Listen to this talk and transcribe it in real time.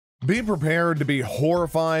Be prepared to be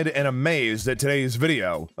horrified and amazed at today's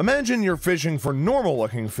video. Imagine you're fishing for normal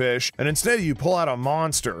looking fish and instead you pull out a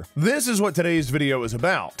monster. This is what today's video is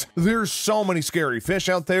about. There's so many scary fish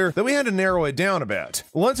out there that we had to narrow it down a bit.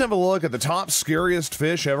 Let's have a look at the top scariest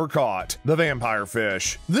fish ever caught, the vampire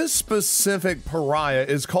fish. This specific pariah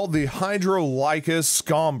is called the Hydrolycus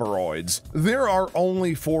scombroids. There are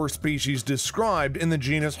only 4 species described in the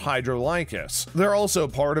genus Hydrolycus. They're also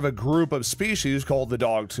part of a group of species called the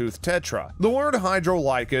dogtooth tetra. The word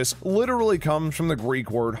Hydrolycus literally comes from the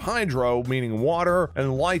Greek word hydro, meaning water, and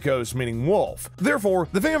lycos, meaning wolf. Therefore,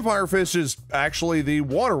 the vampire fish is actually the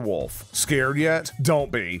water wolf. Scared yet?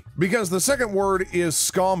 Don't be. Because the second word is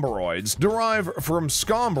scombroids, derived from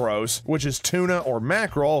scombros, which is tuna or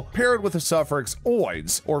mackerel, paired with the suffix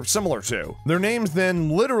oids, or similar to. Their names then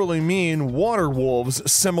literally mean water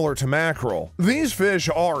wolves, similar to mackerel. These fish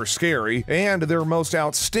are scary, and their most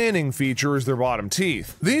outstanding feature is their bottom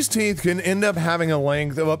teeth. These teeth can end up having a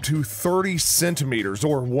length of up to 30 centimeters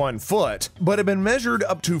or 1 foot, but have been measured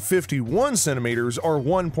up to 51 centimeters or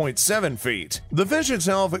 1.7 feet. The fish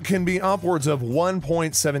itself can be upwards of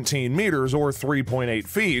 1.17 meters or 3.8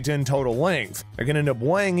 feet in total length. It can end up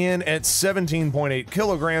weighing in at 17.8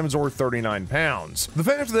 kilograms or 39 pounds. The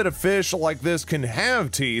fact that a fish like this can have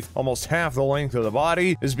teeth almost half the length of the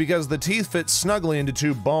body is because the teeth fit snugly into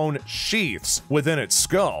 2 bone sheaths within its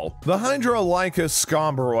skull. The Hydrolycus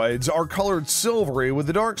scombroids are colored silvery with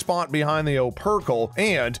a dark spot behind the opercle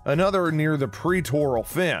and another near the pretoral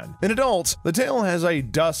fin. In adults, the tail has a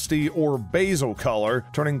dusty or basal color,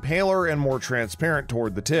 turning paler and more transparent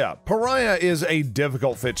toward the tip. Pariah is a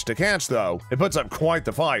difficult fish to catch though. It puts up quite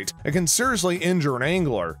the fight. It can seriously injure an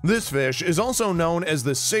angler. This fish is also known as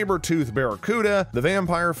the saber-toothed barracuda, the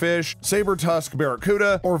vampire fish, saber-tusked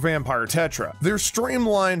barracuda, or vampire tetra. They're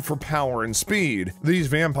streamlined for power and speed. These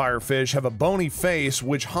vampire fish have a bony face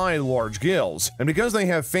which hide large gills, and because they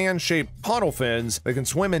have fan-shaped caudal fins, they can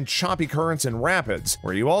swim in choppy currents and rapids,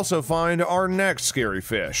 where you also find our next scary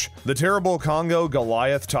fish, the terrible Congo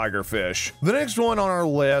Goliath tigerfish. The next one on our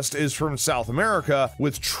list is from South America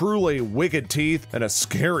with truly wicked teeth and a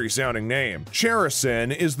scary sounding name.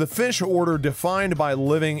 Cheracin is the fish order defined by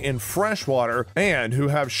living in freshwater and who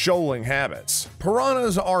have shoaling habits.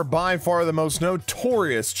 Piranhas are by far the most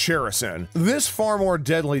notorious cheracin. This far more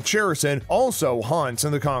deadly cheracin also hunts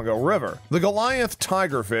in the Congo River. The Goliath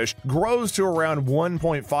tigerfish grows to around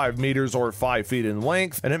 1.5 meters or 5 feet in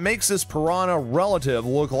length, and it makes this piranha relative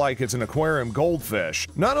look like it's an aquarium goldfish.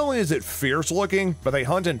 Not only is it fierce looking, but they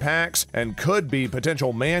hunt in packs and could be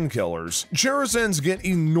potential man killers. Cheracins get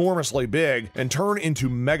enormously big and turn into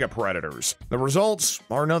mega predators. The results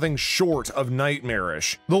are nothing short of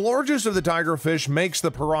nightmarish. The largest of the tigerfish makes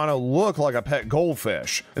the piranha look like a pet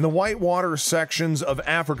goldfish. In the whitewater sections of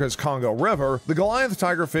Africa's Congo River, the Goliath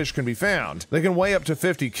tigerfish can be found. They can weigh up to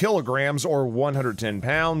 50 kilograms or 110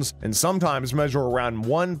 pounds and sometimes measure around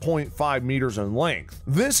 1.5 meters in length.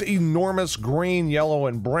 This enormous green, yellow,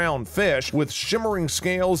 and brown fish with shimmering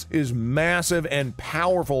scales is massive and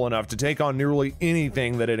powerful enough to take on nearly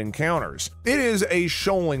anything that it encounters. It is a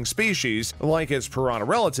shoaling species, like its piranha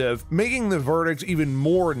relative, making the verdict even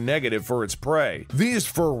more negative for its prey. These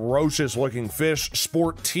ferocious-looking fish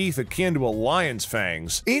sport teeth akin to a lion's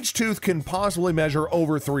fangs. Each tooth can possibly measure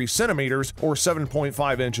over 3 centimeters or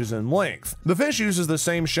 7.5 inches in length. The fish uses the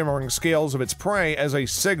same shimmering scales of its prey as a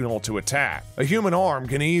signal to attack. A human arm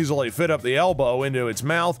can easily fit up the elbow into its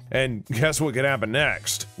mouth, and guess what could happen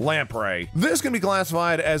next? Lamprey. This can be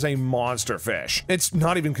classified as a monster fish. It's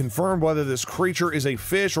not even confirmed whether this creature is a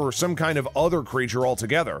fish or some kind of other creature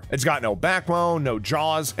altogether. It's got no backbone, no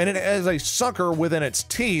jaws, and it has a sucker within its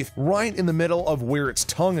teeth right in the middle of where its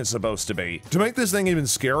tongue is supposed to be. To make this thing even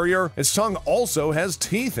scarier, its tongue also has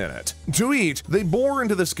teeth in it. To eat, they bore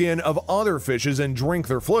into the skin of other fishes and drink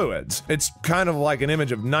their fluids. It's kind of like an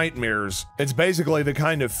image of nightmares. It's basically the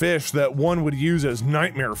kind of fish that one would use as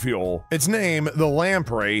nightmare fuel. Its name, the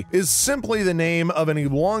lamprey, is simply the name of an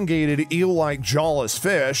elongated eel-like jawless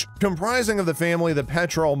fish comprising of the family the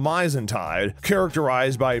Petromyzantide,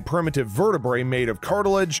 characterized by primitive vertebrae made of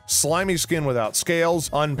cartilage, slimy skin without scales,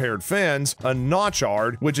 unpaired fins, a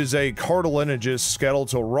notchard, which is a cartilaginous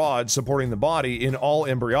skeletal rod supporting the body in all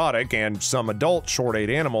embryonic and some adult short-eight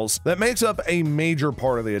animals that makes up a major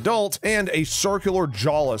part of the adult, and a circular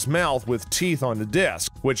jawless mouth with teeth on the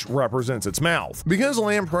disc, which represents its mouth. Because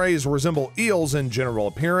lampreys resemble eels in general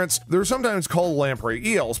appearance, they're sometimes called lamprey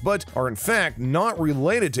eels, but are in fact not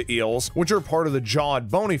related to eels, which are part of the jawed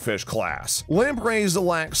bony fish class. Lampreys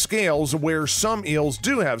lack scales, where some eels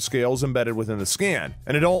do have scales embedded within the skin.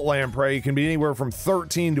 An adult lamprey can be anywhere from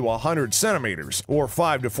 13 to 100 centimeters, or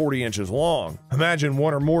 5 to 40 inches long. Imagine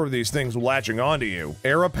one or more of these things latching onto you.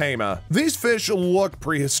 Arapaima. These fish look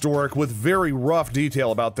prehistoric with very rough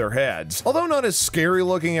detail about their heads. Although not as scary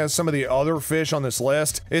looking as some of the other fish on this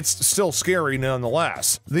list, it's still scary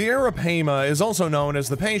nonetheless. The arapaima is also known as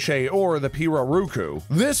the peixe or the pirarucu.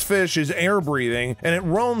 This fish is air-breathing and it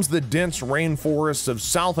roams the dense rainforests of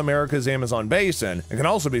South America's Amazon basin and can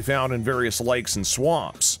also be found in various lakes and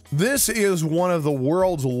swamps. This is one of the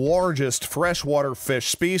world's largest freshwater fish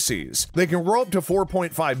species. They can grow up to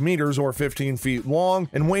 4.5 meters or 15 feet long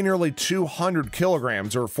and weigh nearly 200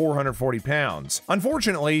 kilograms or 440 pounds.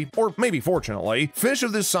 Unfortunately, or maybe fortunately, fish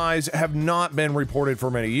of this size have not been reported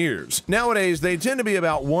for many years. Nowadays, they tend to be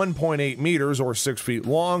about 1.8 meters or 6 feet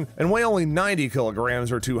long and weigh only 90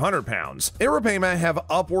 kilograms or 200 pounds. Arapaima have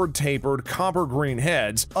upward tapered copper green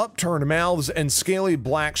heads, upturned mouths, and scaly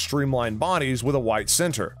black streamlined bodies with a white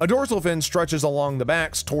center. A dorsal fin stretches along the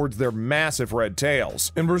backs towards their massive red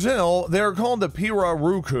tails. In Brazil, they are called the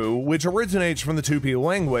pirarucu, which originates from the Tupi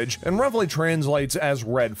language and roughly translates as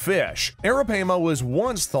red fish. Arapaima was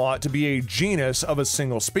once thought to be a genus of a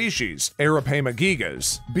single species, Arapaima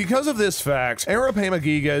gigas. Because of this fact, Arapaima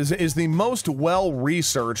gigas is the most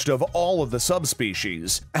well-researched of all of the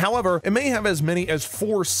subspecies. However, it may have as many as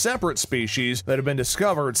 4 separate species that have been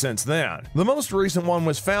discovered since then. The most recent one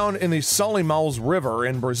was found in the Solimões River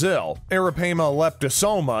in Brazil. Arapaima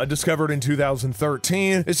leptosoma, discovered in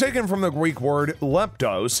 2013, is taken from the Greek word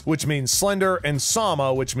leptos, which means slender, and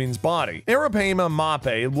soma, which means body. Arapaima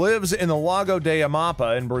mape lives in the Lago de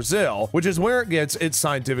Amapa in Brazil, which is where it gets its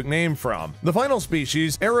scientific name from. The final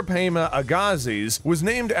species, Arapaima agassiz, was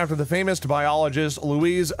named after the famous biologist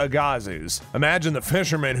Luis Agassiz. Imagine the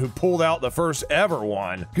fisherman who pulled out the first ever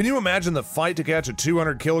one. Can you imagine the fight to catch a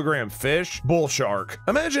 200-kilogram fish? Bull shark.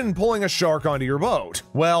 Imagine pulling a shark onto your boat.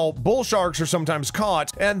 Well, bull sharks are sometimes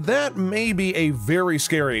caught, and that may be a very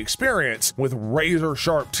scary experience, with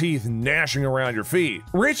razor-sharp teeth gnashing around your feet.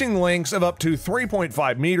 Reaching lengths of up to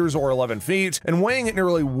 3.5 meters or 11 feet, and weighing at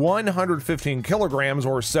nearly 115 kilograms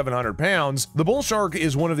or 700 pounds, the bull shark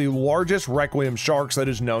is one of the largest requiem sharks that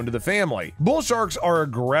is known to the family. Bull sharks are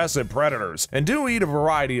aggressive predators, and do eat a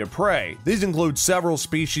variety of prey. These include several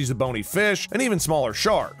species of bony fish, and even smaller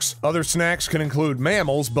sharks. Other snacks can include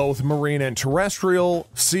mammals, both marine and terrestrial,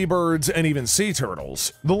 seabirds, and even sea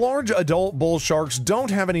turtles. The large adult bull sharks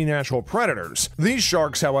don't have any natural predators. These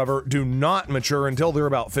sharks, however, do not mature until they're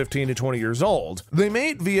about 15 to 20 years old. They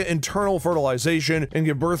mate via internal fertilization and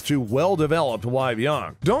give birth to well-developed live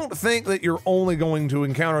young. Don't think that you're only going to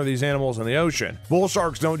encounter these animals in the ocean. Bull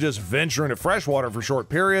sharks don't just venture into freshwater for short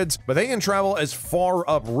periods, but they can travel as far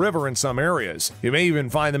upriver in some areas. You may even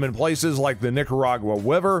find them in places like the Nicaragua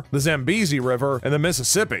River, the Zambezi River, and the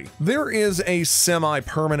Mississippi. There is a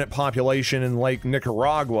semi-permanent population in Lake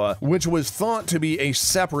Nicaragua, which was thought to be a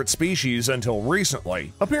separate species until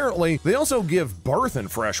recently. Apparently, they also give birth in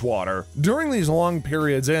freshwater. During these long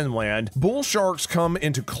periods inland, bull sharks come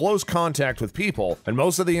into close contact with people, and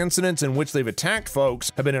most of the incidents in which they've attacked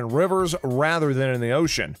folks have been in rivers rather than in the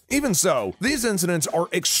ocean. Even so, these incidents are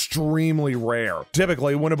extremely rare.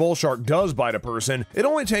 Typically, when a bull shark does bite a person, it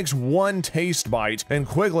only takes one taste bite and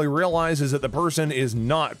quickly realizes that the person is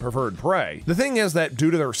not preferred prey. The thing is that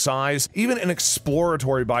due to their size, even an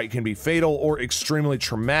exploratory bite can be fatal or extremely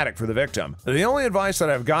traumatic for the victim. The only advice that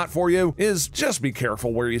I've got for you is just be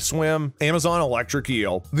careful where you swim. Amazon electric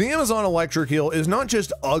eel. The Amazon electric eel is not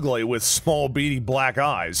just ugly with small beady black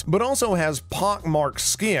eyes, but also has pockmarked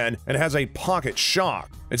skin and has a pocket shock.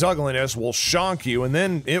 Its ugliness will shock you, and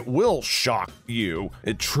then it will shock you.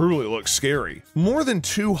 It truly looks scary. More than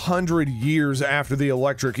 200 years after the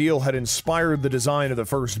electric eel had inspired the design of the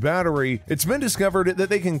first battery, it's been discovered that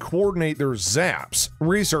they can coordinate their zaps.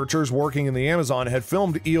 Researchers working in the Amazon had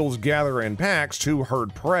filmed eels gather in packs to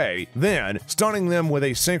herd prey, then stunning them with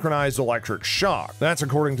a synchronized electric shock. That's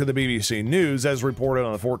according to the BBC News, as reported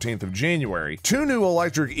on the 14th of January. 2 new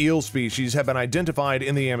electric eel species have been identified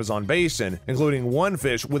in the Amazon basin, including one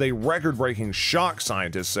fish with a record-breaking shock,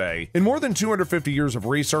 scientists say. In more than 250 years of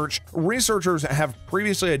research, researchers have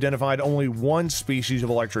previously identified only one species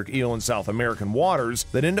of electric eel in South American waters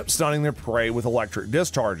that end up stunning their prey with electric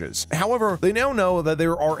discharges. However, they now know that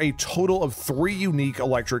there are a total of 3 unique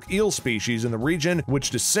electric eel species in the region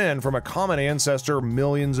which descend from a common ancestor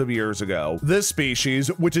millions of years ago. This species,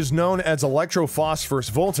 which is known as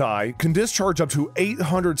Electrophosphorus voltae, can discharge up to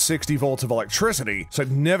 860 volts of electricity,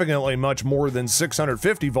 significantly much more than 650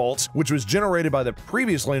 250 volts, which was generated by the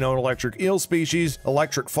previously known electric eel species,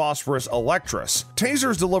 Electric Phosphorus electris.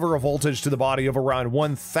 Tasers deliver a voltage to the body of around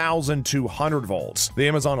 1,200 volts. The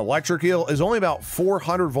Amazon electric eel is only about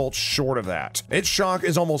 400 volts short of that. Its shock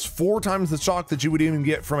is almost 4 times the shock that you would even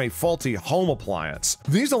get from a faulty home appliance.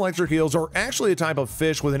 These electric eels are actually a type of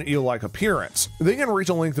fish with an eel-like appearance. They can reach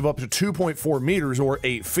a length of up to 2.4 meters or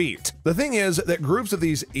 8 feet. The thing is that groups of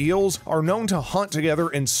these eels are known to hunt together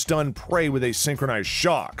and stun prey with a synchronized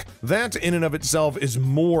shock. That in and of itself is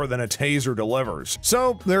more than a taser delivers.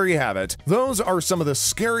 So there you have it. Those are some of the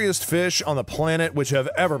scariest fish on the planet which have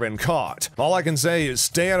ever been caught. All I can say is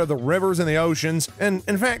stay out of the rivers and the oceans, and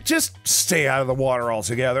in fact, just stay out of the water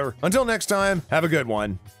altogether. Until next time, have a good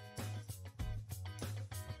one.